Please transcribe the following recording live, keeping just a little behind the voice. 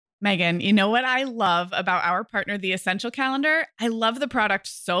Megan, you know what I love about our partner, The Essential Calendar? I love the product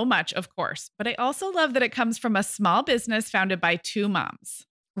so much, of course, but I also love that it comes from a small business founded by two moms.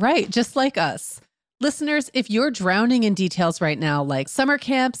 Right, just like us. Listeners, if you're drowning in details right now, like summer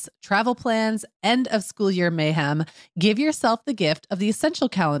camps, travel plans, end of school year mayhem, give yourself the gift of the Essential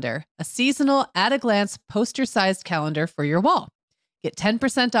Calendar, a seasonal, at-a-glance, poster-sized calendar for your wall. Get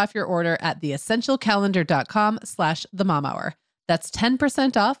 10% off your order at theessentialcalendar.com/themomhour. That's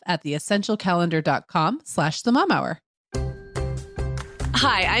 10% off at theessentialcalendar.com/themomhour.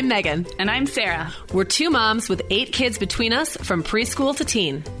 Hi, I'm Megan. And I'm Sarah. We're two moms with 8 kids between us from preschool to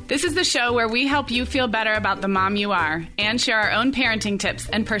teen. This is the show where we help you feel better about the mom you are and share our own parenting tips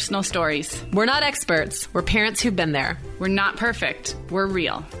and personal stories. We're not experts. We're parents who've been there. We're not perfect. We're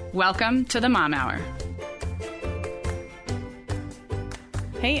real. Welcome to the Mom Hour.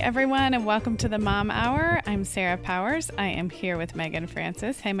 Hey, everyone, and welcome to the Mom Hour. I'm Sarah Powers. I am here with Megan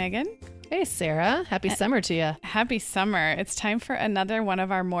Francis. Hey, Megan. Hey, Sarah. Happy summer to you. Happy summer. It's time for another one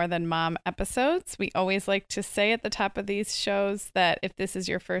of our More Than Mom episodes. We always like to say at the top of these shows that if this is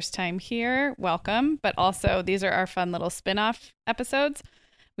your first time here, welcome. But also, these are our fun little spin-off episodes.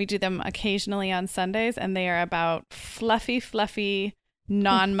 We do them occasionally on Sundays, and they are about fluffy,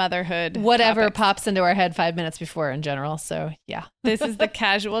 non-motherhood Whatever topics. pops into our head 5 minutes before in general. So, yeah. This is the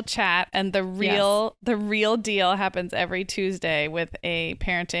casual chat, and the real deal happens every Tuesday with a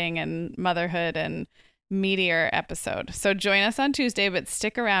parenting and motherhood and meteor episode. So join us on Tuesday, but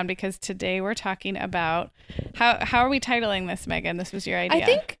stick around because today we're talking about how are we titling this, Megan? This was your idea.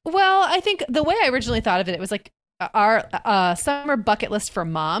 I think the way I originally thought of it, it was like our summer bucket list for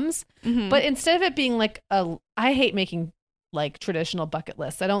moms. Mhm. But instead of it being like I hate making like traditional bucket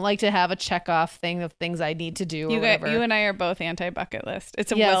lists. I don't like to have a check off thing of things I need to do or whatever. You and I are both anti-bucket list.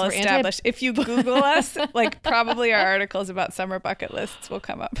 It's Yes, well we're established. If you Google us, like probably our articles about summer bucket lists will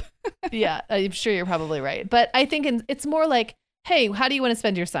come up. Yeah, I'm sure you're probably right. But I think it's more like, hey, how do you want to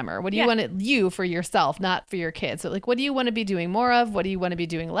spend your summer? What do you want you for yourself, not for your kids? So like, what do you want to be doing more of? What do you want to be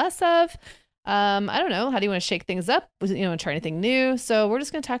doing less of? I don't know. How do you want to shake things up? And try anything new? So we're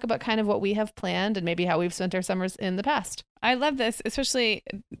just going to talk about kind of what we have planned and maybe how we've spent our summers in the past. I love this, especially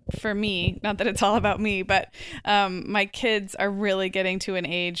for me. Not that it's all about me, but my kids are really getting to an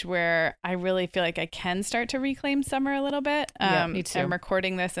age where I really feel like I can start to reclaim summer a little bit. Yeah, me too. I'm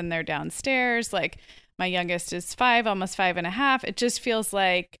recording this and they're downstairs. Like my youngest is 5, almost 5.5. It just feels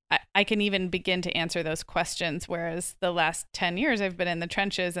like I can even begin to answer those questions. Whereas the last 10 years I've been in the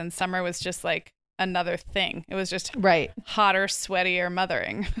trenches and summer was just like another thing. It was just hotter, sweatier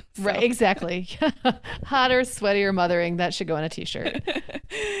mothering. So. Right, exactly. Hotter, sweatier mothering. That should go on a t-shirt.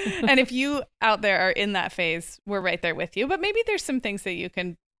 And if you out there are in that phase, we're right there with you. But maybe there's some things that you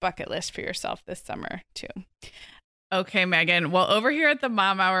can bucket list for yourself this summer too. Okay, Megan. Well, over here at the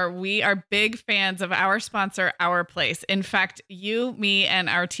Mom Hour, we are big fans of our sponsor, Our Place. In fact, you, me, and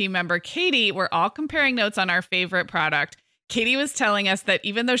our team member, Katie, were all comparing notes on our favorite product. Katie was telling us that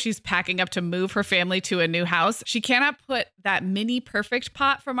even though she's packing up to move her family to a new house, she cannot put that mini perfect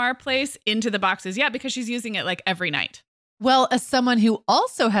pot from Our Place into the boxes yet because she's using it like every night. Well, as someone who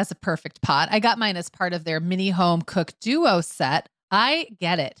also has a perfect pot, I got mine as part of their mini home cook duo set. I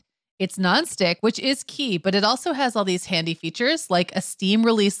get it. It's nonstick, which is key, but it also has all these handy features like a steam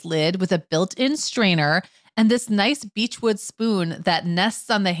release lid with a built-in strainer and this nice beechwood spoon that nests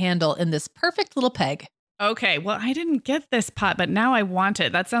on the handle in this perfect little peg. Okay, well, I didn't get this pot, but now I want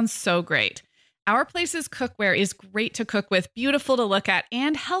it. That sounds so great. Our Place's cookware is great to cook with, beautiful to look at,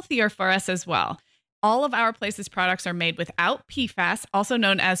 and healthier for us as well. All of Our Place's products are made without PFAS, also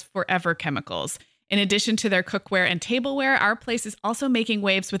known as forever chemicals. In addition to their cookware and tableware, Our Place is also making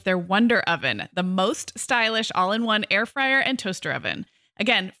waves with their Wonder Oven, the most stylish all-in-one air fryer and toaster oven.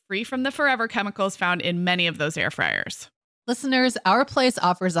 Again, free from the forever chemicals found in many of those air fryers. Listeners, Our Place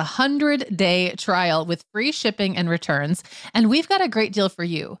offers a 100-day trial with free shipping and returns, and we've got a great deal for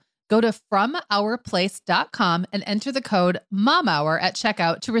you. Go to FromOurPlace.com and enter the code MOMHOUR at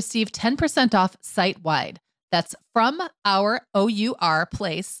checkout to receive 10% off site-wide. That's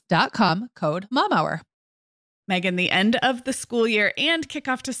FromOurPlace.com, code MOMHOUR. Megan, the end of the school year and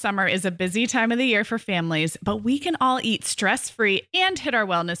kickoff to summer is a busy time of the year for families, but we can all eat stress-free and hit our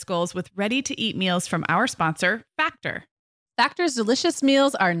wellness goals with ready-to-eat meals from our sponsor, Factor. Factor's delicious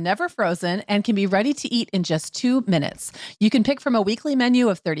meals are never frozen and can be ready to eat in just 2 minutes. You can pick from a weekly menu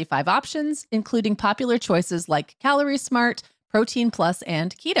of 35 options, including popular choices like Calorie Smart, Protein Plus,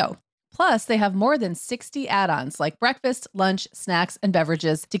 and Keto. Plus, they have more than 60 add-ons like breakfast, lunch, snacks, and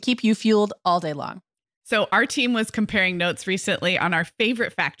beverages to keep you fueled all day long. So our team was comparing notes recently on our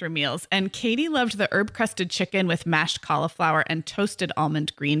favorite Factor meals, and Katie loved the herb-crusted chicken with mashed cauliflower and toasted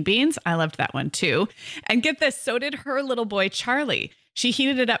almond green beans. I loved that one too. And get this, so did her little boy, Charlie. She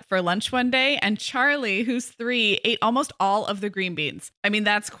heated it up for lunch one day, and Charlie, who's 3, ate almost all of the green beans. I mean,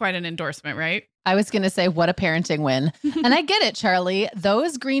 that's quite an endorsement, right? I was going to say, what a parenting win. And I get it, Charlie.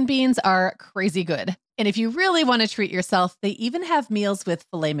 Those green beans are crazy good. And if you really want to treat yourself, they even have meals with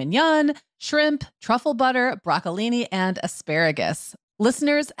filet mignon, shrimp, truffle butter, broccolini, and asparagus.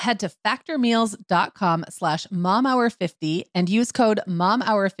 Listeners, head to factormeals.com/momhour50 and use code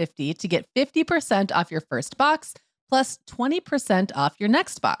momhour50 to get 50% off your first box plus 20% off your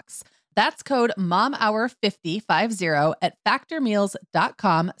next box. That's code momhour50 at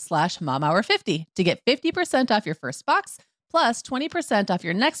factormeals.com/momhour50 to get 50% off your first box plus 20% off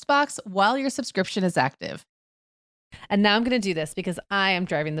your next box while your subscription is active. And now I'm going to do this because I am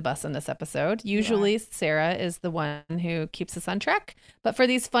driving the bus in this episode. Usually Sarah is the one who keeps us on track. But for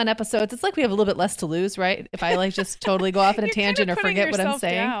these fun episodes, it's like we have a little bit less to lose, right? If I like just totally go off in a tangent or forget what I'm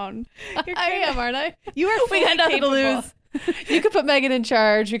saying. I am, aren't I? You are fully got nothing to capable. lose. You could put Megan in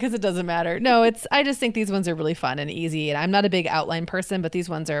charge because it doesn't matter. No, I just think these ones are really fun and easy. And I'm not a big outline person, but these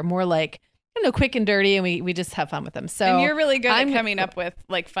ones are more like, quick and dirty, and we just have fun with them. So and you're really good at coming up with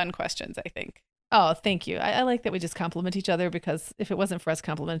like fun questions, I think. Oh, thank you. I like that we just compliment each other, because if it wasn't for us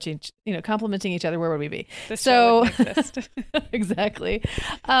complimenting each other, where would we be? This show wouldn't exist. Exactly.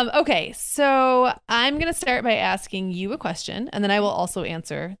 Okay, so I'm going to start by asking you a question, and then I will also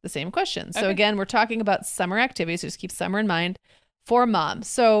answer the same question. So again, we're talking about summer activities, so just keep summer in mind for mom.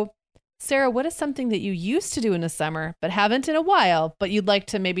 So Sarah, what is something that you used to do in the summer but haven't in a while, but you'd like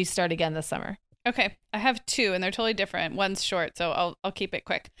to maybe start again this summer? Okay, I have 2 and they're totally different. One's short, so I'll keep it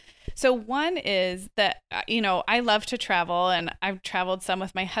quick. So one is that, I love to travel, and I've traveled some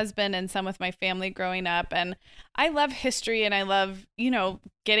with my husband and some with my family growing up. And I love history, and I love,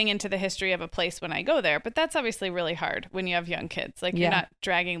 getting into the history of a place when I go there. But that's obviously really hard when you have young kids. Like, you're not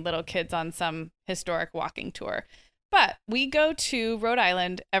dragging little kids on some historic walking tour. But we go to Rhode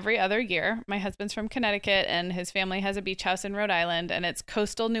Island every other year. My husband's from Connecticut, and his family has a beach house in Rhode Island, and it's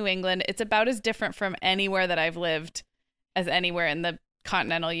coastal New England. It's about as different from anywhere that I've lived as anywhere in the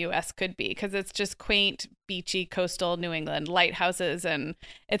continental U.S. could be, because it's just quaint, beachy, coastal New England, lighthouses, and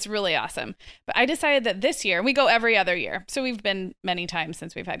it's really awesome. But I decided that this year, we go every other year, so we've been many times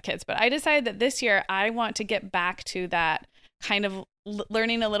since we've had kids, but I decided that this year I want to get back to that kind of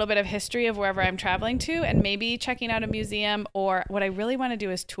learning a little bit of history of wherever I'm traveling to, and maybe checking out a museum, or what I really want to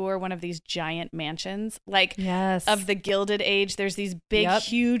do is tour one of these giant mansions, like of the Gilded Age. There's these big,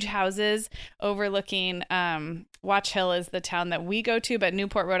 huge houses overlooking, Watch Hill is the town that we go to, but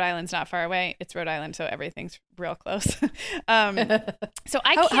Newport, Rhode Island's not far away. It's Rhode Island, so everything's real close. So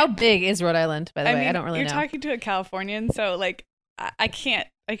how big is Rhode Island, by the way? I don't really know. You're talking to a Californian, so like I can't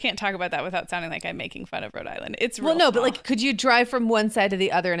talk about that without sounding like I'm making fun of Rhode Island. It's real small. But like, could you drive from one side to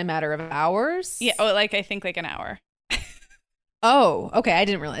the other in a matter of hours? Yeah, I think like an hour. Oh, okay. I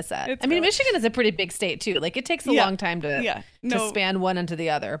didn't realize that. Michigan is a pretty big state too. Like, it takes a long time to span one into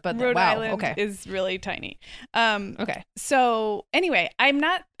the other. But Rhode Island is really tiny. Okay. So anyway, I'm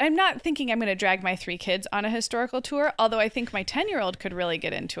not thinking I'm going to drag my 3 kids on a historical tour, although I think my 10-year-old could really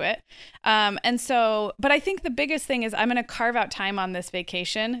get into it. But I think the biggest thing is I'm going to carve out time on this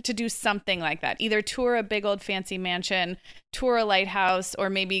vacation to do something like that. Either tour a big old fancy mansion, tour a lighthouse,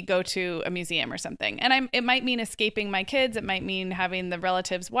 or maybe go to a museum or something. And it might mean escaping my kids. It might mean having the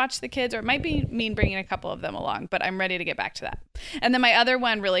relatives watch the kids, or it might mean bringing a couple of them along, but I'm ready to get back to that. And then my other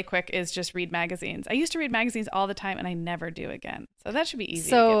one really quick is just read magazines. I used to read magazines all the time, and I never do again. So that should be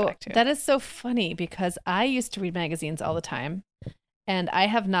easy to get back to. That is so funny, because I used to read magazines all the time, and I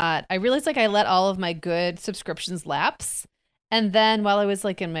have not. I realized I let all of my good subscriptions lapse. And then while I was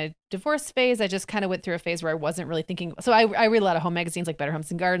like in my divorce phase, I just kind of went through a phase where I wasn't really thinking. So I read a lot of home magazines, like Better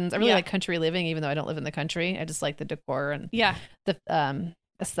Homes and Gardens. I really like Country Living, even though I don't live in the country. I just like the decor and the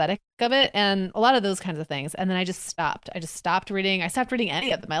aesthetic of it, and a lot of those kinds of things. And then I just stopped. I stopped reading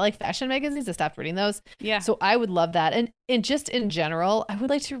any of them. I like fashion magazines. I stopped reading those. Yeah. So I would love that. And just in general, I would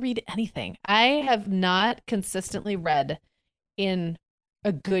like to read anything. I have not consistently read in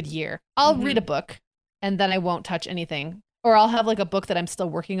a good year. I'll read a book, and then I won't touch anything. Or I'll have like a book that I'm still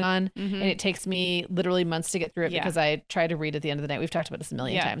working on, and it takes me literally months to get through it because I try to read at the end of the night. We've talked about this a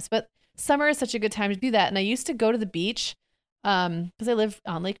million times, but summer is such a good time to do that. And I used to go to the beach because I live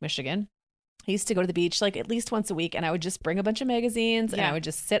on Lake Michigan. I used to go to the beach like at least once a week, and I would just bring a bunch of magazines and I would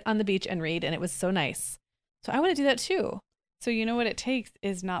just sit on the beach and read, and it was so nice. So I want to do that too. So you know what it takes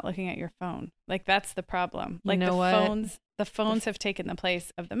is not looking at your phone. Like that's the problem. Like know the what? phones have taken the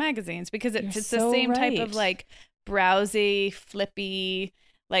place of the magazines because it's the so same type right. of like browsy, flippy,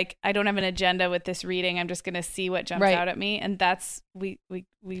 like I don't have an agenda with this reading. I'm just going to see what jumps Right. out at me. And that's, we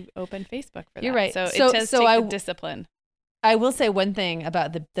open Facebook for that. You're right. So So- it does so take I- the discipline. I will say one thing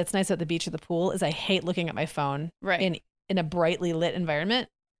about that's nice about the beach or the pool is I hate looking at my phone Right. in a brightly lit environment.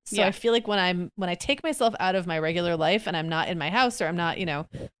 So Yeah. I feel like when I take myself out of my regular life and I'm not in my house or I'm not,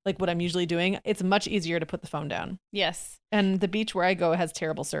 like what I'm usually doing, it's much easier to put the phone down. Yes. And the beach where I go has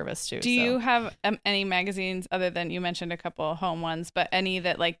terrible service too. Do you have any magazines other than, you mentioned a couple home ones, but any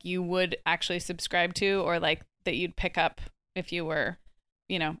that like you would actually subscribe to or like that you'd pick up if you were,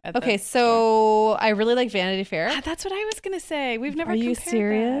 at Okay, the store? so I really like Vanity Fair. That's what I was going to say. We've never Are you compared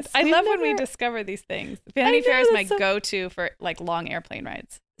serious? that. I We've love when we never- discover these things. Vanity know, Fair is my that's so- go-to for like long airplane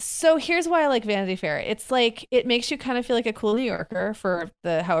rides. So here's why I like Vanity Fair. It's like it makes you kind of feel like a cool New Yorker for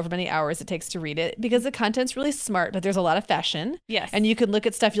the however many hours it takes to read it because the content's really smart, but there's a lot of fashion. Yes. And you can look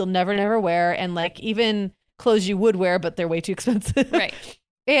at stuff you'll never wear and like even clothes you would wear, but they're way too expensive. Right.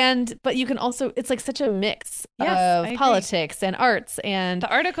 But you can also, it's like such a mix Yes, I of agree. politics and arts and The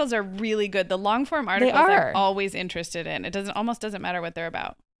articles are really good. The long form articles are. I'm always interested in. It almost doesn't matter what they're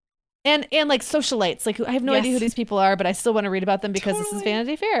about. and like socialites. Like I have no idea who Yes. these people are, but I still want to read about them because this is Totally.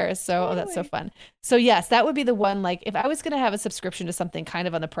 Vanity Fair. So oh, that's so Totally. fun. So yes, that would be the one. Like if I was going to have a subscription to something kind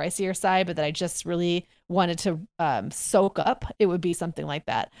of on the pricier side, but that I just really wanted to soak up, it would be something like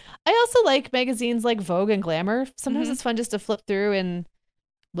that. I also like magazines like Vogue and Glamour. Sometimes Mhm. it's fun just to flip through and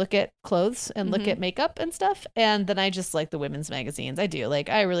look at clothes and look Mhm. at makeup and stuff. And then I just like the women's magazines. I do. Like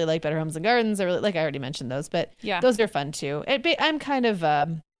I really like Better Homes and Gardens. I already mentioned those, but Yeah. those are fun too. I'm kind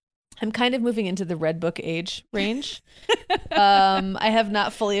of moving into the Red Book age range. I have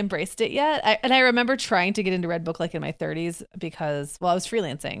not fully embraced it yet. I remember trying to get into Red Book like in my 30s because, well, I was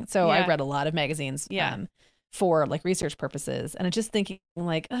freelancing. So I Yeah. read a lot of magazines Yeah. for like research purposes. And I'm just thinking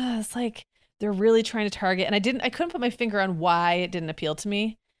like, it's like they're really trying to target. And I couldn't put my finger on why it didn't appeal to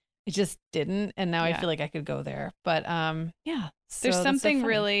me. It just didn't. And now I Yeah. feel like I could go there. But yeah. So There's that's so something funny.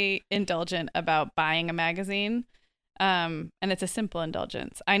 really indulgent about buying a magazine. And it's a simple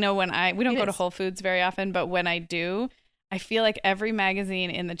indulgence. I know we don't It go to is. Whole Foods very often, but when I do, I feel like every magazine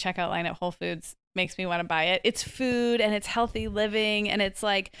in the checkout line at Whole Foods makes me want to buy it. It's food and it's healthy living and it's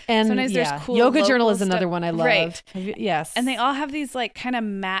like And sometimes yeah, there's cool Yoga Journal local is another stuff. one I love. Right. Yes. And they all have these like kind of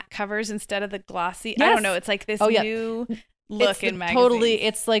matte covers instead of the glossy. I Yes. don't know. It's like this Oh, yeah. new look It's in the- magazines. Totally.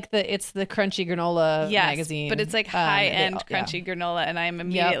 It's like it's the crunchy granola Yes, magazine. but it's like They high end all- yeah. crunchy granola, and I'm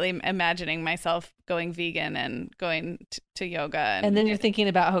immediately imagining myself going vegan and going to yoga. And then you're thinking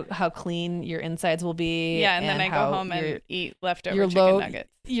about how clean your insides will be. yeah, and then I go how home your- and eat leftover your chicken low nuggets.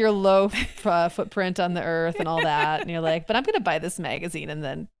 your low footprint on the earth and all that. And you're like, but I'm going to buy this magazine and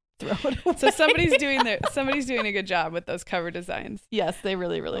then throw it away. So somebody's doing a good job with those cover designs. Yes, they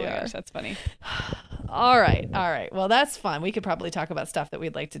really, Oh really my are. gosh, that's funny. All right. Well, that's fun. We could probably talk about stuff that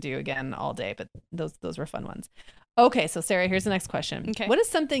we'd like to do again all day, but those were fun ones. Okay, so Sarah, here's the next question. Okay. What is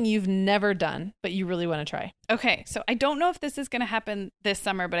something you've never done but you really want to try? Okay, so I don't know if this is going to happen this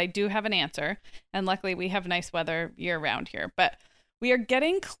summer, but I do have an answer. And luckily, we have nice weather year round here. But we are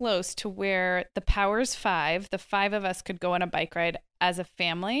getting close to where the Powers 5, the 5 of us could go on a bike ride as a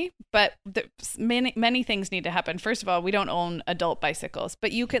family. But many things need to happen. First of all, we don't own adult bicycles,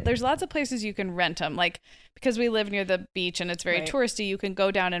 but there's lots of places you can rent them. Like because we live near the beach and it's very Right. touristy, you can go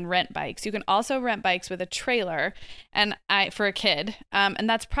down and rent bikes. You can also rent bikes with a trailer for a kid. And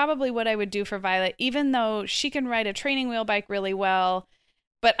that's probably what I would do for Violet, even though she can ride a training wheel bike really well.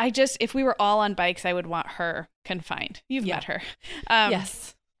 But if we were all on bikes, I would want her confined. You've Yeah. met her.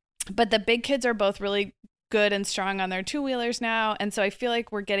 Yes. But the big kids are both really good and strong on their two-wheelers now. And so I feel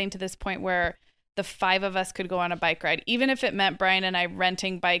like we're getting to this point where the 5 of us could go on a bike ride, even if it meant Brian and I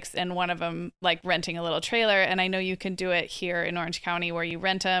renting bikes and one of them like renting a little trailer. And I know you can do it here in Orange County where you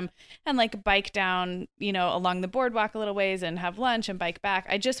rent them and like bike down, along the boardwalk a little ways and have lunch and bike back.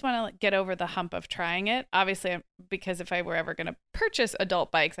 I just want to get over the hump of trying it. Obviously, because if I were ever going to purchase adult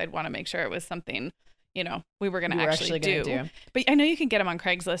bikes, I'd want to make sure it was something, we were going to actually gonna do. But I know you can get them on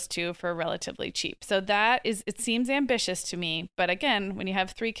Craigslist too for relatively cheap. So it seems ambitious to me. But again, when you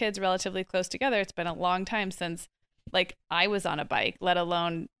have 3 kids relatively close together, it's been a long time since like I was on a bike, let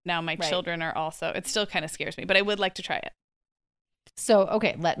alone now my Right. children are also. It still kind of scares me, but I would like to try it. So,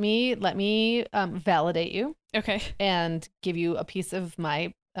 okay, let me validate you Okay. and give you a piece of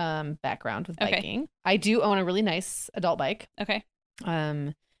my background with Okay. biking. I do own a really nice adult bike. Okay.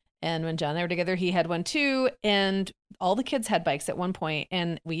 And when John and I were together, he had one too. And all the kids had bikes at one point,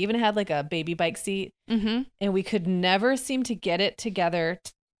 and we even had like a baby bike seat. Mm-hmm. And we could never seem to get it together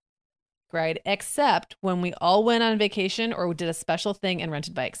to ride, except when we all went on vacation or did a special thing and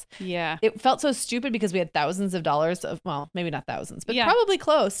rented bikes. Yeah. It felt so stupid because we had thousands of dollars of, well, maybe not thousands, but Yeah. probably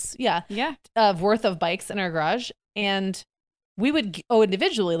close. Yeah. Yeah. Of worth of bikes in our garage. And we would go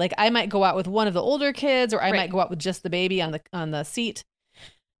individually. Like I might go out with one of the older kids, or I Right. might go out with just the baby on the seat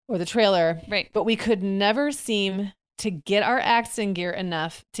or the trailer. Right. But we could never seem to get our acts in gear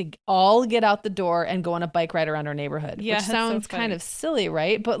enough to all get out the door and go on a bike ride around our neighborhood. Yeah, which that's so sounds funny. kind of silly,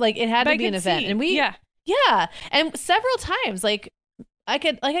 right? But like it had But to I be an could event. see. And we Yeah. and several times, like I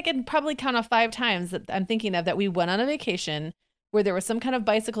could probably count on 5 times that I'm thinking of that we went on a vacation where there was some kind of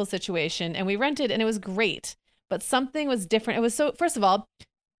bicycle situation and we rented and it was great, but something was different. It was so, first of all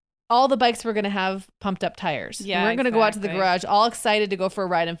the bikes were going to have pumped up tires. Yeah, we weren't going to go out to the exactly. garage all excited to go for a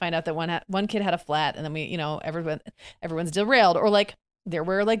ride and find out that one kid had a flat, and then we, everyone's derailed, or like there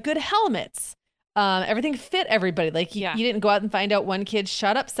were like good helmets. Everything fit everybody. Like you didn't go out and find out one kid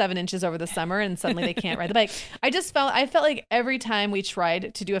shot up 7 inches over the summer and suddenly they can't ride the bike. I felt like every time we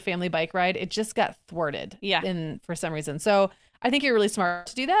tried to do a family bike ride, it just got thwarted. Yeah. For some reason. So I think you're really smart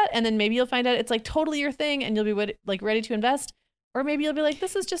to do that. And then maybe you'll find out it's like totally your thing and you'll be like ready to invest. Or maybe you'll be like,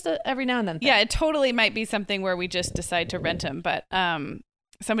 this is just a every now and then thing. Yeah, it totally might be something where we just decide to rent them. But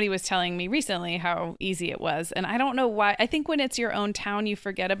somebody was telling me recently how easy it was. And I don't know why. I think when it's your own town, you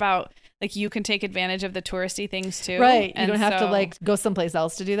forget about, like, you can take advantage of the touristy things too. Right. And you don't have to so- like go someplace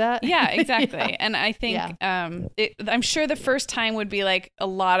else to do that. Yeah, exactly. Yeah. And I think I'm sure the first time would be like a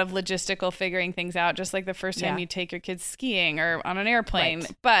lot of logistical figuring things out, just like the first time Yeah. you take your kids skiing or on an airplane.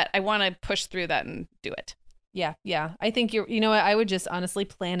 Right. But I want to push through that and do it. Yeah. Yeah. I think you know what? I would just honestly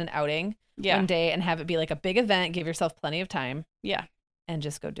plan an outing Yeah. one day and have it be like a big event. Give yourself plenty of time Yeah. and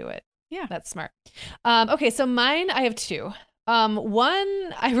just go do it. Yeah. That's smart. Okay. So mine, I have 2.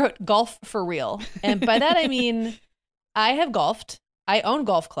 One, I wrote golf for real. And by that, I mean, I have golfed. I own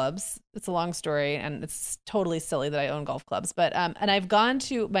golf clubs. It's a long story and it's totally silly that I own golf clubs. But, and I've gone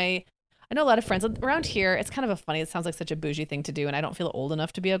to I know a lot of friends around here. It's kind of it sounds like such a bougie thing to do. And I don't feel old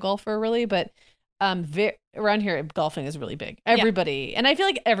enough to be a golfer really, but around here, golfing is really big. Everybody. And I feel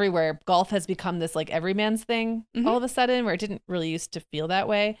like everywhere golf has become this like everyman's thing all of a sudden, where it didn't really used to feel that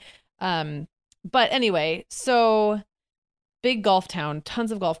way. But anyway, so big golf town,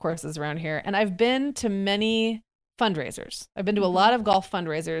 tons of golf courses around here. And I've been to many fundraisers. I've been to a lot of golf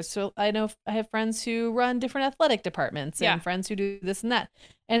fundraisers. So I know I have friends who run different athletic departments and friends who do this and that.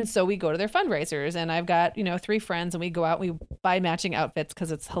 And so we go to their fundraisers, and I've got, 3 friends, and we go out, we buy matching outfits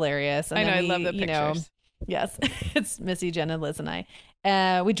because it's hilarious. And I know, then I we, love the pictures. Yes, it's Missy, Jenna, Liz, and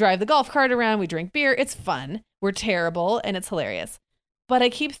I. We drive the golf cart around. We drink beer. It's fun. We're terrible, and it's hilarious. But I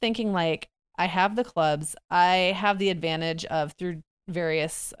keep thinking, like, I have the clubs. I have the advantage of, through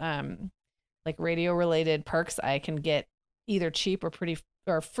various like radio related perks, I can get either cheap or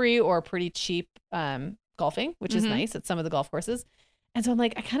free or pretty cheap golfing, which is nice at some of the golf courses. And so I'm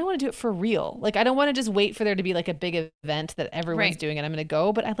like, I kind of want to do it for real. Like, I don't want to just wait for there to be like a big event that everyone's doing and I'm going to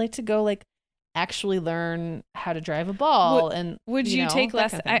go, but I'd like to go like actually learn how to drive a ball. Would you take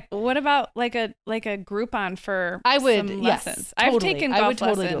lessons? What about like a Groupon for some lessons? Totally. I've taken golf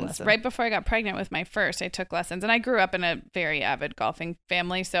totally do a lessons lesson. right before I got pregnant with my first. I took lessons, and I grew up in a very avid golfing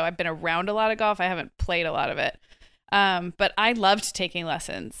family, so I've been around a lot of golf. I haven't played a lot of it, but I loved taking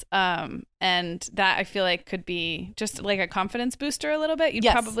lessons, and that I feel like could be just like a confidence booster a little bit. You'd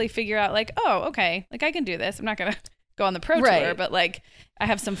probably figure out like, oh, okay, like I can do this. I'm not gonna go on the pro tour, but like I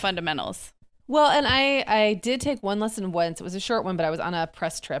have some fundamentals. Well, and I did take one lesson once. It was a short one, but I was on a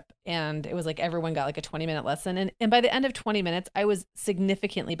press trip, and it was like everyone got like a 20-minute lesson. And by the end of 20 minutes, I was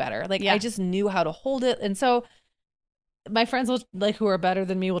significantly better. Like I just knew how to hold it. And so my friends will, like, who are better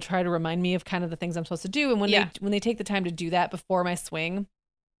than me, will try to remind me of kind of the things I'm supposed to do. And when they take the time to do that before my swing,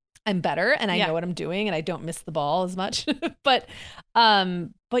 I'm better and I know what I'm doing and I don't miss the ball as much. But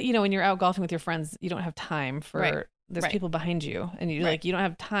when you're out golfing with your friends, you don't have time for there's people behind you, and you like you don't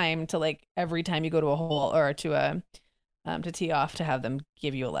have time to like every time you go to a hole or to tee off to have them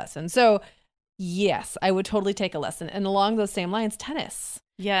give you a lesson. So yes, I would totally take a lesson. And along those same lines, tennis.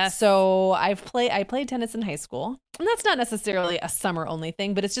 Yes. So I played tennis in high school, and that's not necessarily a summer only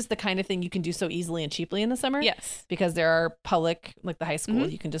thing, but it's just the kind of thing you can do so easily and cheaply in the summer. Yes. Because there are public, like the high school,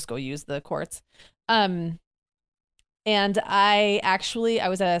 you can just go use the courts. And I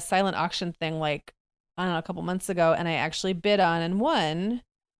was at a silent auction thing like, I don't know, a couple months ago, and I actually bid on and won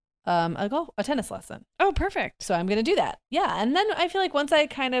a tennis lesson. Oh, perfect. So I'm going to do that. Yeah. And then I feel like once I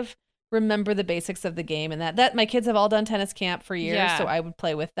kind of remember the basics of the game, and that my kids have all done tennis camp for years, Yeah. so I would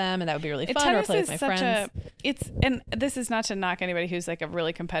play with them, and that would be really fun, or play with my friends. And this is not to knock anybody who's like a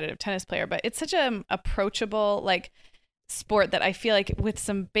really competitive tennis player, but it's such a approachable like sport that I feel like with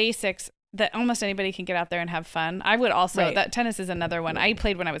some basics that almost anybody can get out there and have fun. I would also, that tennis is another one. I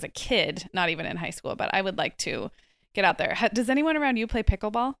played when I was a kid, not even in high school, but I would like to get out there. Does anyone around you play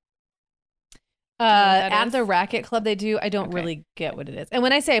pickleball? At the racket club they do. I don't really get what it is. And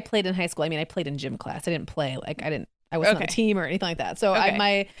when I say I played in high school, I mean I played in gym class. I didn't play like I wasn't on the team or anything like that. So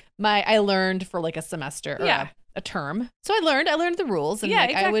I learned for like a semester or a term. So I learned the rules, and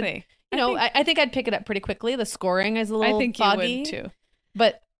exactly. I think I'd pick it up pretty quickly. The scoring is a little foggy, you would too.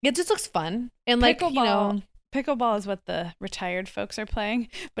 But it just looks fun. And pickleball is what the retired folks are playing,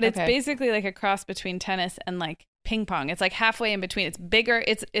 but it's basically like a cross between tennis and like ping pong. It's like halfway in between. It's bigger.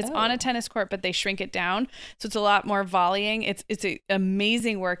 It's on a tennis court, but they shrink it down, so it's a lot more volleying. It's an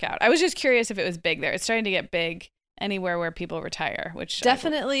amazing workout. I was just curious if it was big there. It's starting to get big anywhere where people retire, which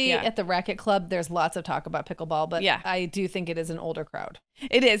definitely at the racket club there's lots of talk about pickleball, but I do think it is an older crowd.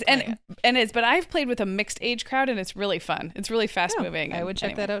 It is, but I've played with a mixed age crowd, and it's really fun. It's really fast moving. I would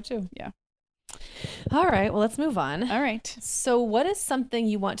check that out too. Yeah. All right, well, let's move on. All right. So what is something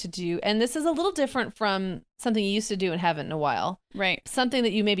you want to do? And this is a little different from something you used to do and haven't in a while. Right. Something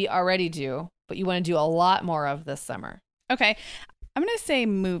that you maybe already do, but you want to do a lot more of this summer. Okay. I'm going to say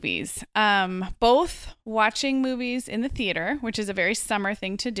movies. Both watching movies in the theater, which is a very summer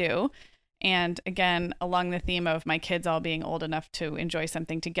thing to do. And again, along the theme of my kids all being old enough to enjoy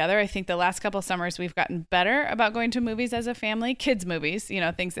something together, I think the last couple summers we've gotten better about going to movies as a family, kids movies,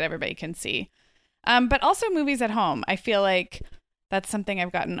 things that everybody can see. But also movies at home. I feel like that's something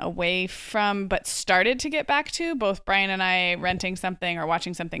I've gotten away from, but started to get back to, both Brian and I renting something or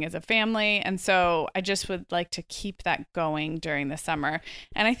watching something as a family. And so I just would like to keep that going during the summer.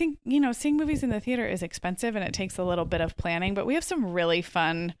 And I think, seeing movies in the theater is expensive and it takes a little bit of planning, but we have some really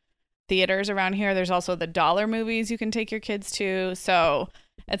fun theaters around here. There's also the dollar movies you can take your kids to. So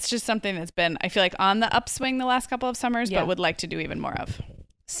it's just something that's been, I feel like, on the upswing the last couple of summers, but would like to do even more of.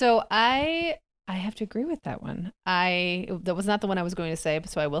 So I have to agree with that one. That was not the one I was going to say,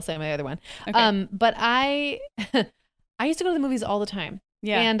 so I will say my other one. Okay. But I used to go to the movies all the time.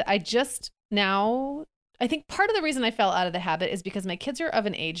 Yeah. And I just now, I think part of the reason I fell out of the habit is because my kids are of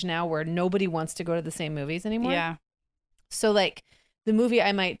an age now where nobody wants to go to the same movies anymore. Yeah. So like the movie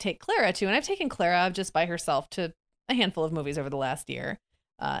I might take Clara to, and I've taken Clara just by herself to a handful of movies over the last year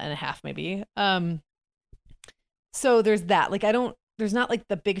and a half maybe. So there's that. Like there's not like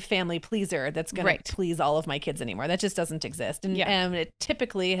the big family pleaser that's going to please all of my kids anymore. That just doesn't exist. And, and it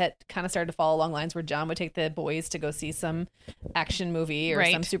typically had kind of started to fall along lines where John would take the boys to go see some action movie or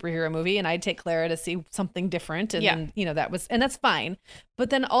some superhero movie, and I'd take Clara to see something different. And then, that's fine. But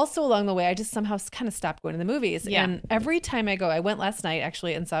then also along the way, I just somehow kind of stopped going to the movies. Yeah. And every time I go, I went last night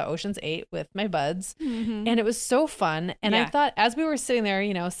actually and saw Ocean's 8 with my buds, and it was so fun. And I thought as we were sitting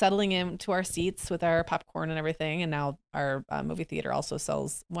there, settling into our seats with our popcorn and everything, and now our movie theater also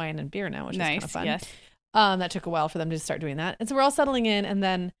sells wine and beer now, which is kind of fun. Yes. That took a while for them to start doing that. And so we're all settling in. And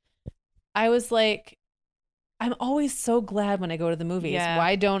then I was like, I'm always so glad when I go to the movies. Yeah.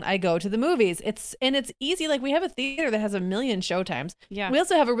 Why don't I go to the movies? It's easy. Like we have a theater that has 1 million showtimes. Yeah. We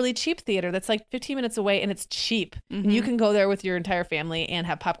also have a really cheap theater that's like 15 minutes away, and it's cheap. Mm-hmm. And you can go there with your entire family and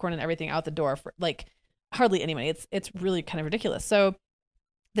have popcorn and everything out the door for like hardly any money. It's really kind of ridiculous. So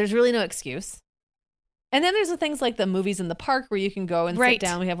there's really no excuse. And then there's the things like the movies in the park where you can go and sit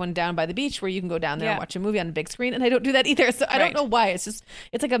down. We have one down by the beach where you can go down there and watch a movie on a big screen. And I don't do that either. So I don't know why. It's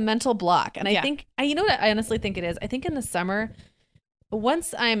like a mental block. And I think, you know what I honestly think it is? I think in the summer,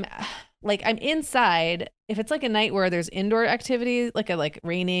 once I'm inside, if it's like a night where there's indoor activity, like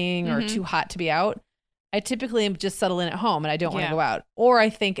raining or too hot to be out, I typically am just settle in at home and I don't want to go out. Or I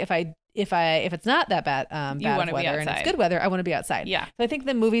think if it's not that bad weather and it's good weather, I want to be outside. Yeah. So I think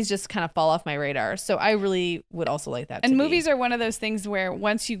the movies just kind of fall off my radar. So I really would also like that. And movies are one of those things where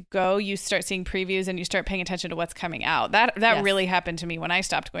once you go, you start seeing previews and you start paying attention to what's coming out. That really happened to me when I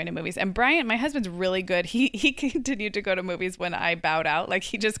stopped going to movies. And Brian, my husband's really good. He continued to go to movies when I bowed out. Like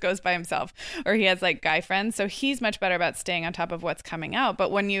he just goes by himself, or he has like guy friends. So he's much better about staying on top of what's coming out.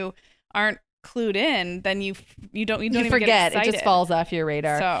 But when you aren't clued in, then you don't even forget. Get it just falls off your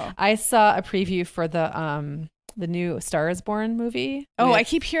radar. So I saw a preview for the new Star is Born movie. Oh, I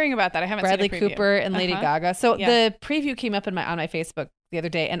keep hearing about that. I haven't Bradley seen Bradley Cooper and Lady Gaga. So the preview came up on my Facebook the other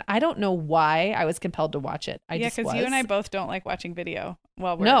day, and I don't know why I was compelled to watch it. Because you and I both don't like watching video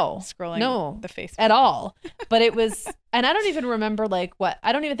while we're scrolling the Facebook at all. But it was, and I don't even remember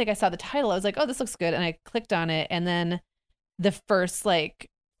I don't even think I saw the title. I was like, oh, this looks good, and I clicked on it, and then the first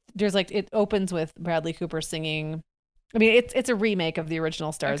there's like, it opens with Bradley Cooper singing. I mean, it's a remake of the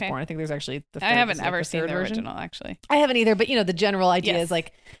original Star is Born. I think there's actually the third, I haven't ever seen the original, actually. I haven't either, but the general idea is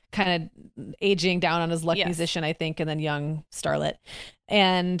like kind of aging down on his luck musician, I think, and then young starlet.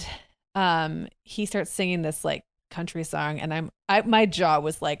 And he starts singing this like country song, and my jaw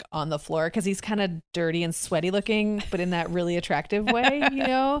was like on the floor because he's kind of dirty and sweaty looking, but in that really attractive way,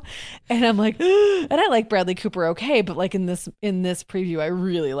 and I'm like, and I like Bradley Cooper okay, but like in this preview I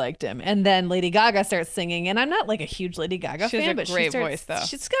really liked him. And then Lady Gaga starts singing, and I'm not like a huge Lady Gaga fan, but great voice though.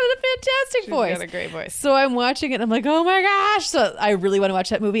 She's got a fantastic voice. She's got a great voice. So I'm watching it and I'm like, oh my gosh. So I really want to watch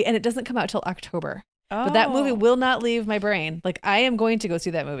that movie, and it doesn't come out till October. But that movie will not leave my brain. Like, I am going to go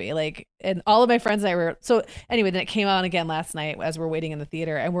see that movie. Like, and all of my friends and I were, so anyway, then it came on again last night as we're waiting in the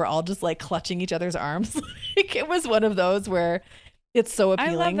theater, and we're all just like clutching each other's arms. Like, it was one of those where it's so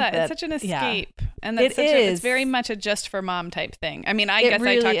appealing. I love that. It's such an escape. And that's it's very much a just for mom type thing. I mean, I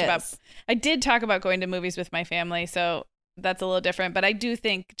did talk about going to movies with my family, so that's a little different, but I do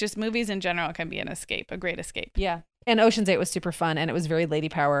think just movies in general can be an escape, a great escape. Yeah. And Ocean's 8 was super fun, and it was very lady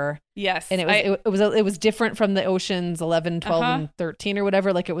power. Yes. And it was different from the Oceans 11, 12, and 13 or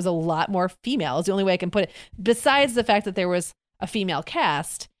whatever. Like, it was a lot more female. It's the only way I can put it. Besides the fact that there was a female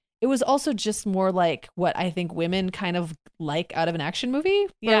cast, it was also just more like what I think women kind of like out of an action movie.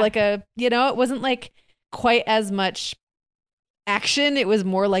 Yeah. Or like it wasn't like quite as much action. It was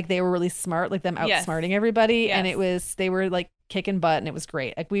more like they were really smart, like them outsmarting everybody. Yes. And they were like kicking butt, and it was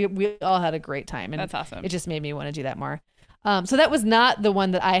great. Like, we all had a great time, and that's awesome. It just made me want to do that more. So that was not the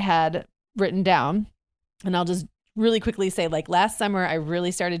one that I had written down. And I'll just really quickly say, like, last summer I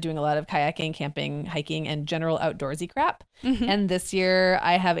really started doing a lot of kayaking, camping, hiking, and general outdoorsy crap. Mm-hmm. And this year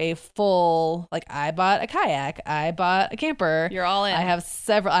I have a full, like, I bought a kayak, I bought a camper. You're all in.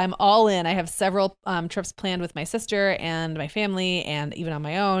 I'm all in. I have several trips planned with my sister and my family, and even on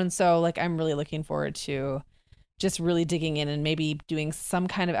my own. So, like, I'm really looking forward to just really digging in and maybe doing some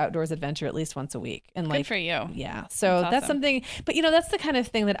kind of outdoors adventure at least once a week. And good for you. Yeah. So that's something, but that's the kind of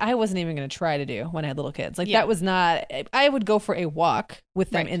thing that I wasn't even going to try to do when I had little kids. Like, that was not, I would go for a walk with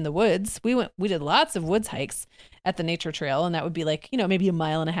them in the woods. We did lots of woods hikes at the nature trail, and that would be like, maybe a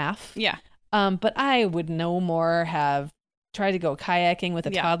mile and a half. Yeah. But I would no more have tried to go kayaking with a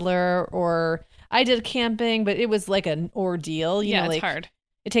toddler, or I did camping, but it was like an ordeal. It's hard.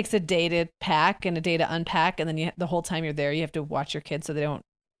 It takes a day to pack and a day to unpack, and then the whole time you're there, you have to watch your kids so they don't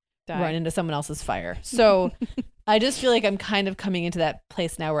run into someone else's fire. So I just feel like I'm kind of coming into that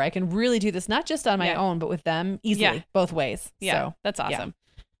place now where I can really do this, not just on my own, but with them easily, both ways. Yeah, so, that's awesome.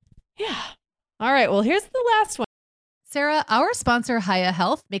 Yeah. All right. Well, here's the last one. Sarah, our sponsor, Hiya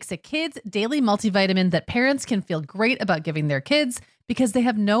Health, makes a kids' daily multivitamin that parents can feel great about giving their kids because they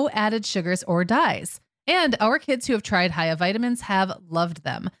have no added sugars or dyes. And our kids who have tried Hiya vitamins have loved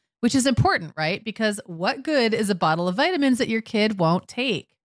them, which is important, right? Because what good is a bottle of vitamins that your kid won't take?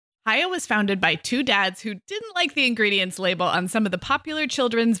 Hiya was founded by two dads who didn't like the ingredients label on some of the popular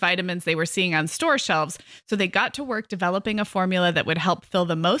children's vitamins they were seeing on store shelves, so they got to work developing a formula that would help fill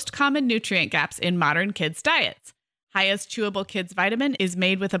the most common nutrient gaps in modern kids' diets. Hiya's Chewable Kids Vitamin is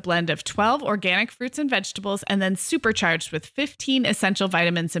made with a blend of 12 organic fruits and vegetables and then supercharged with 15 essential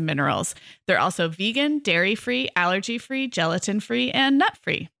vitamins and minerals. They're also vegan, dairy-free, allergy-free, gelatin-free, and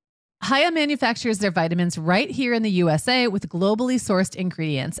nut-free. Hiya manufactures their vitamins right here in the USA with globally sourced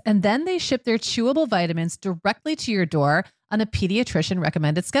ingredients, and then they ship their chewable vitamins directly to your door on a pediatrician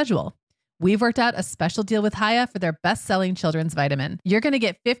recommended schedule. We've worked out a special deal with Hiya for their best-selling children's vitamin. You're going to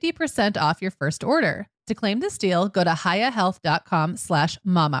get 50% off your first order. To claim this deal, go to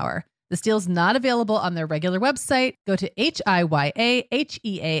hiyahealth.com/momhour. This deal is not available on their regular website. Go to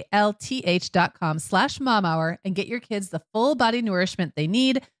hiyahealth.com/momhour and get your kids the full body nourishment they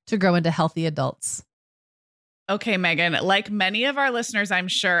need to grow into healthy adults. Okay, Megan, like many of our listeners, I'm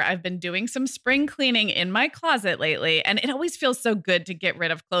sure I've been doing some spring cleaning in my closet lately, and it always feels so good to get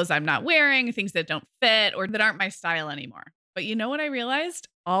rid of clothes I'm not wearing, things that don't fit or that aren't my style anymore. But you know what I realized?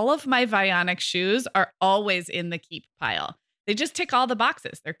 All of my Vionic shoes are always in the keep pile. They just tick all the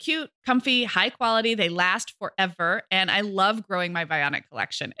boxes. They're cute, comfy, high quality. They last forever. And I love growing my Vionic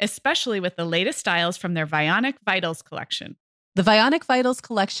collection, especially with the latest styles from their Vionic Vitals collection. The Vionic Vitals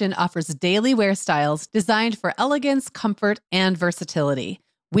collection offers daily wear styles designed for elegance, comfort, and versatility.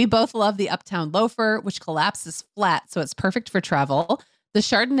 We both love the Uptown loafer, which collapses flat, so it's perfect for travel. The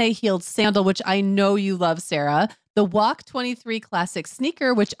Chardonnay heeled sandal, which I know you love, Sarah. The Walk 23 classic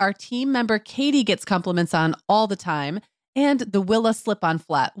sneaker, which our team member Katie gets compliments on all the time. And the Willa slip-on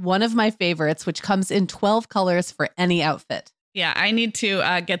flat, one of my favorites, which comes in 12 colors for any outfit. Yeah, I need to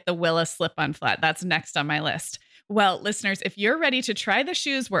get the Willa slip-on flat. That's next on my list. Well, listeners, if you're ready to try the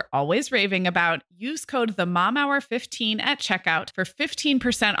shoes we're always raving about, use code TheMomHour15 at checkout for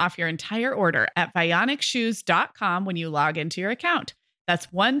 15% off your entire order at VionicShoes.com when you log into your account.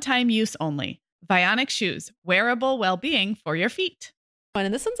 That's one-time use only. Vionic Shoes, wearable well-being for your feet.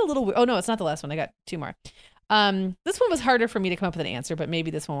 And this one's a little weird. Oh, no, it's not the last one. I got two more. This one was harder for me to come up with an answer, but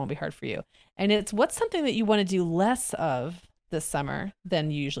maybe this one won't be hard for you. And it's, what's something that you want to do less of this summer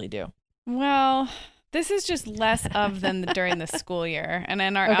than you usually do? Well, this is just less of than during the school year. And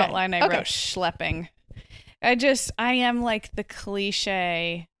in our outline, I wrote schlepping. I am like the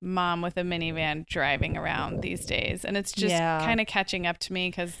cliche mom with a minivan driving around these days. And it's just kind of catching up to me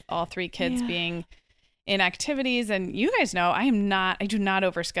because all three kids being in activities. And you guys know, I do not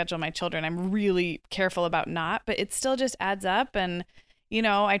overschedule my children. I'm really careful about not, but it still just adds up. And you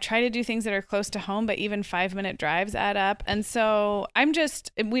know, I try to do things that are close to home, but even 5-minute drives add up. And so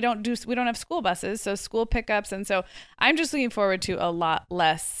we don't have school buses, so school pickups. And so I'm just looking forward to a lot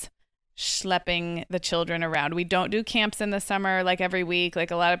less schlepping the children around. We don't do camps in the summer like every week,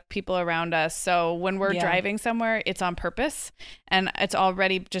 like a lot of people around us. So when we're driving somewhere, it's on purpose. And it's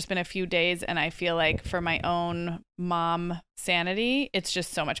already just been a few days. And I feel like for my own mom sanity, it's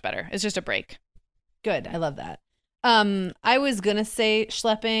just so much better. It's just a break. Good. I love that. I was gonna say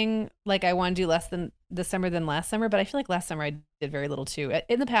schlepping, like I want to do less than this summer than last summer, but I feel like last summer I did very little too.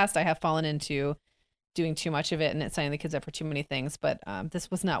 In the past, I have fallen into doing too much of it and it's signing the kids up for too many things, but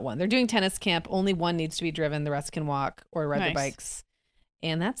this was not one. They're doing tennis camp. Only one needs to be driven. The rest can walk or ride their bikes.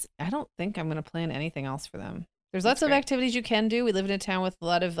 And I don't think I'm gonna plan anything else for them. There's lots of activities you can do. We live in a town with a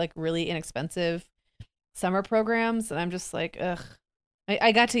lot of like really inexpensive summer programs, and I'm just like, ugh.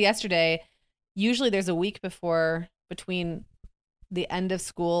 I got to yesterday. Usually there's a week between the end of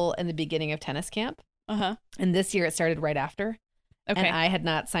school and the beginning of tennis camp. And this year it started right after. And I had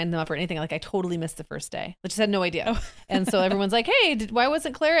not signed them up or anything. Like I totally missed the first day. I just had no idea. And so everyone's like, hey, why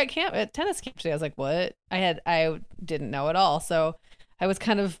wasn't Claire at tennis camp today? I was like, what? I didn't know at all. So I was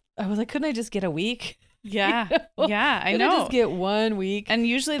like, couldn't I just get a week? Yeah. Yeah, I know. I just get 1 week. And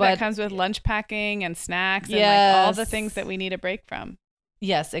usually that comes with lunch packing and snacks and like all the things that we need a break from.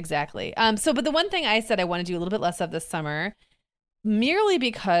 Yes, exactly. But the one thing I said I want to do a little bit less of this summer, merely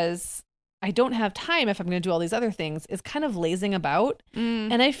because I don't have time if I'm going to do all these other things, is kind of lazing about.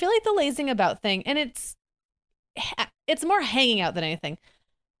 And I feel like the lazing about thing, and it's more hanging out than anything.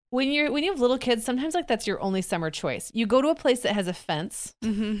 When you have little kids, sometimes like that's your only summer choice. You go to a place that has a fence,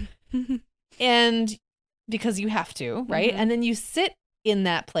 and because you have to, right? And then you sit in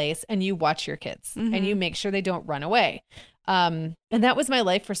that place and you watch your kids and you make sure they don't run away. And that was my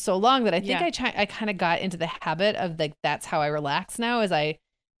life for so long that I think I kind of got into the habit of like, that's how I relax now, is I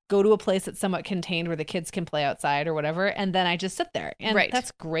go to a place that's somewhat contained where the kids can play outside or whatever. And then I just sit there and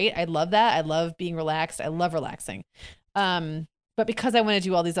that's great. I love that. I love being relaxed. I love relaxing. But because I want to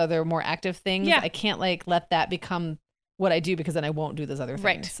do all these other more active things, I can't like let that become what I do, because then I won't do those other things.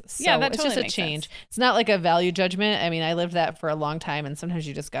 Right. So yeah, that it's totally just a makes change. sense. It's not like a value judgment. I mean, I lived that for a long time, and sometimes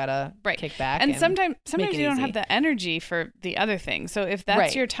you just gotta kick back. And sometimes you don't have the energy for the other thing. So if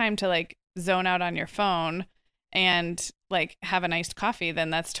that's your time to like zone out on your phone and like have an iced coffee, then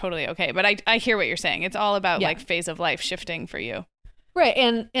that's totally okay. But I hear what you're saying. It's all about like phase of life shifting for you. Right.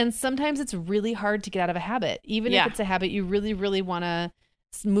 And sometimes it's really hard to get out of a habit. Even if it's a habit you really, really want to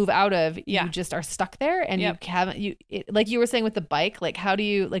move out of, you just are stuck there, and you haven't, like you were saying with the bike, like how do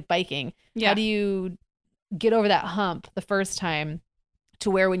you, like biking, how do you get over that hump the first time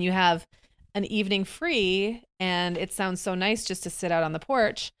to where when you have an evening free and it sounds so nice just to sit out on the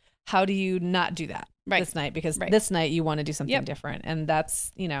porch, how do you not do that this night? Because this night you want to do something different. And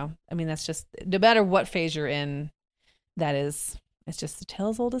that's, I mean, that's just, no matter what phase you're in, it's just the tale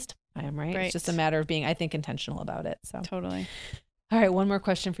as old as time, right? It's just a matter of being, I think, intentional about it. So totally. All right, one more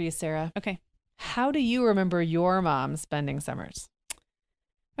question for you, Sarah. Okay. How do you remember your mom spending summers?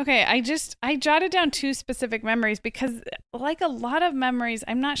 Okay, I jotted down 2 specific memories because, like a lot of memories,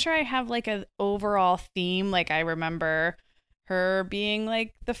 I'm not sure I have like an overall theme. Like I remember her being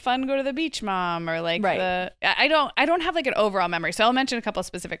like the fun go to the beach mom, or like I don't have like an overall memory. So I'll mention a couple of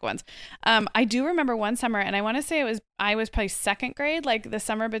specific ones. I do remember one summer, and I want to say I was probably 2nd grade, like the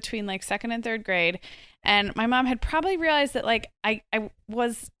summer between like 2nd and 3rd grade. And my mom had probably realized that like I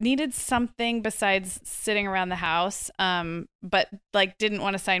needed something besides sitting around the house, but like didn't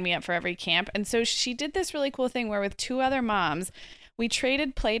want to sign me up for every camp. And so she did this really cool thing where with 2 other moms, we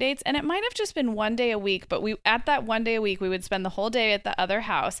traded play dates, and it might have just been 1 day a week, but at that 1 day a week, we would spend the whole day at the other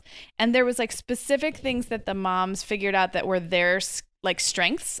house. And there was like specific things that the moms figured out that were their like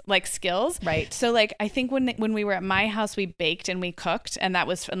strengths, like skills. Right. So like I think when we were at my house, we baked and we cooked, and that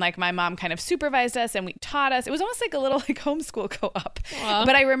was, and like my mom kind of supervised us and we taught us. It was almost like a little like homeschool co-op. Wow.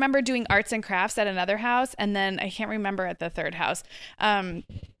 But I remember doing arts and crafts at another house, and then I can't remember at the third house.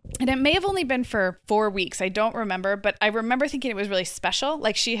 And it may have only been for 4 weeks. I don't remember, but I remember thinking it was really special.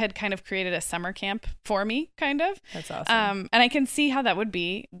 Like she had kind of created a summer camp for me, kind of. That's awesome. And I can see how that would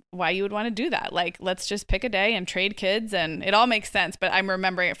be, why you would want to do that. Like, let's just pick a day and trade kids, and it all makes sense. But I'm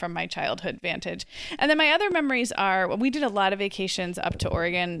remembering it from my childhood vantage. And then my other memories are, we did a lot of vacations up to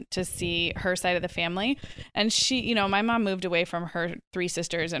Oregon to see her side of the family. And she, you know, my mom moved away from her 3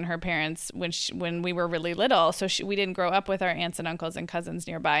 sisters and her parents when we were really little. So we didn't grow up with our aunts and uncles and cousins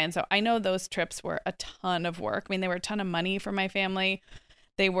nearby. And so I know those trips were a ton of work. I mean, they were a ton of money for my family.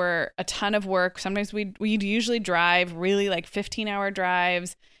 They were a ton of work. Sometimes we'd usually drive really like 15-hour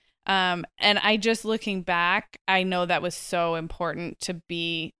drives. And I just, looking back, I know that was so important to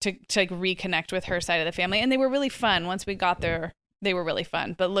like reconnect with her side of the family. And they were really fun. Once we got there, they were really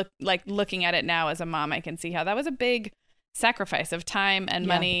fun. But looking at it now as a mom, I can see how that was a big sacrifice of time and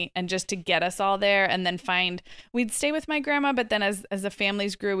money, and just to get us all there. And then we'd stay with my grandma, but then as the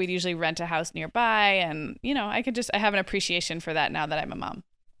families grew, we'd usually rent a house nearby. And, you know, I have an appreciation for that now that I'm a mom.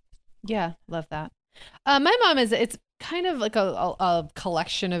 Yeah. Love that. My mom it's kind of like a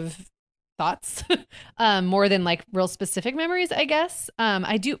collection of thoughts, more than like real specific memories, I guess.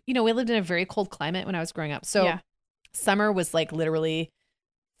 I do, you know, we lived in a very cold climate when I was growing up. So summer was like literally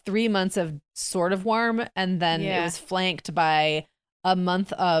 3 months of sort of warm, and then it was flanked by a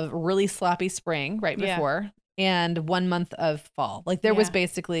month of really sloppy spring right before, and 1 month of fall. Like there was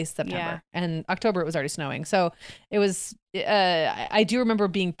basically September, and October it was already snowing. So it was, I do remember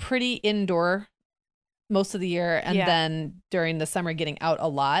being pretty indoor most of the year, and then during the summer getting out a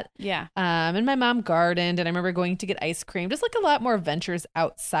lot. And my mom gardened, and I remember going to get ice cream, just like a lot more ventures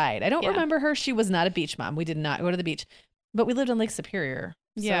outside. I don't remember her. She was not a beach mom. We did not go to the beach, but we lived on Lake Superior.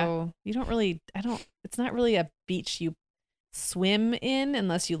 So you don't really, it's not really a beach you swim in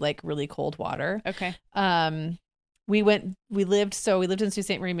unless you like really cold water. Okay. We lived in Sault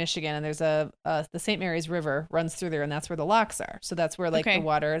Ste. Marie, Michigan, and there's the St. Mary's River runs through there, and that's where the locks are. So that's where like the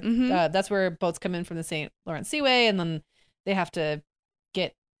water, that's where boats come in from the St. Lawrence Seaway, and then they have to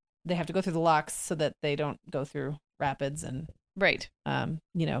go through the locks so that they don't go through rapids and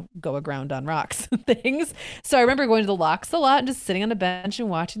you know, go aground on rocks and things. So I remember going to the locks a lot and just sitting on a bench and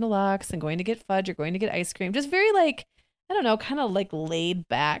watching the locks and going to get fudge or going to get ice cream. Just very like, I don't know, kind of like laid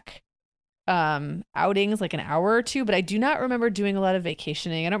back outings, like an hour or two. But I do not remember doing a lot of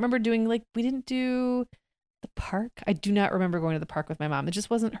vacationing. I don't remember doing we didn't do the park. I do not remember going to the park with my mom. It just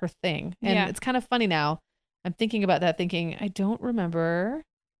wasn't her thing. And it's kind of funny now. I'm thinking about that, thinking I don't remember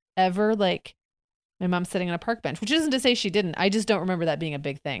ever like my mom sitting on a park bench, which isn't to say she didn't. I just don't remember that being a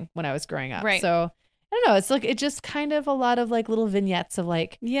big thing when I was growing up. Right. So I don't know. It's like, it just kind of a lot of like little vignettes of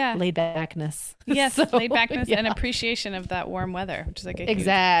like laid backness. Yes. So, laid backness and appreciation of that warm weather, which is like a huge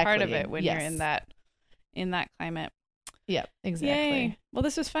part of it when you're in that climate. Yep. Exactly. Yay. Well,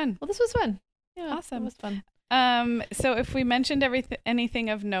 this was fun. Yeah. Awesome. It was fun. So if we mentioned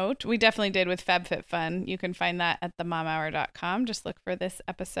anything of note, we definitely did with FabFitFun. You can find that at themomhour.com. Just look for this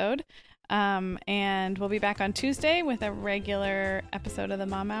episode. And we'll be back on Tuesday with a regular episode of the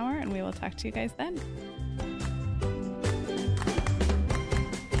Mom Hour, and we will talk to you guys then.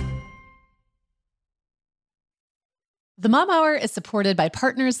 The Mom Hour is supported by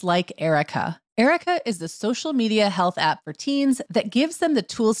partners like Erica. Erica is the social media health app for teens that gives them the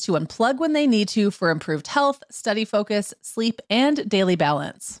tools to unplug when they need to for improved health, study focus, sleep, and daily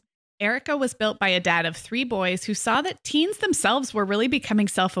balance. Erica was built by a dad of 3 boys who saw that teens themselves were really becoming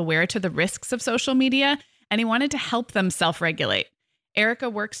self-aware to the risks of social media, and he wanted to help them self-regulate. Erica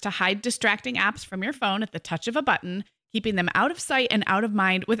works to hide distracting apps from your phone at the touch of a button, keeping them out of sight and out of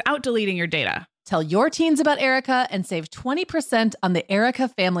mind without deleting your data. Tell your teens about Erica and save 20% on the Erica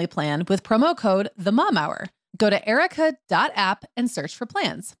family plan with promo code TheMomHour. Go to erica.app and search for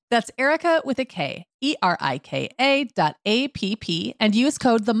plans. That's Erica with a K, ERIKA.app, and use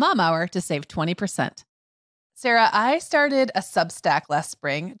code TheMomHour to save 20%. Sarah, I started a Substack last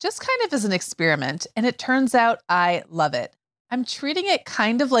spring, just kind of as an experiment, and it turns out I love it. I'm treating it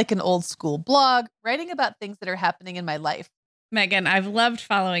kind of like an old school blog, writing about things that are happening in my life. Megan, I've loved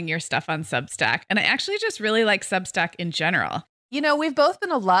following your stuff on Substack, and I actually just really like Substack in general. You know, we've both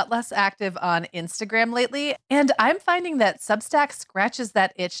been a lot less active on Instagram lately, and I'm finding that Substack scratches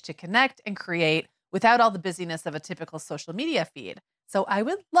that itch to connect and create without all the busyness of a typical social media feed. So I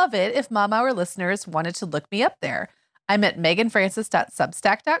would love it if Mom Hour listeners wanted to look me up there. I'm at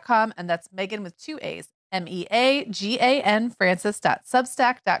meganfrancis.substack.com, and that's Megan with 2 A's. MEAGAN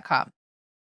Francis.substack.com.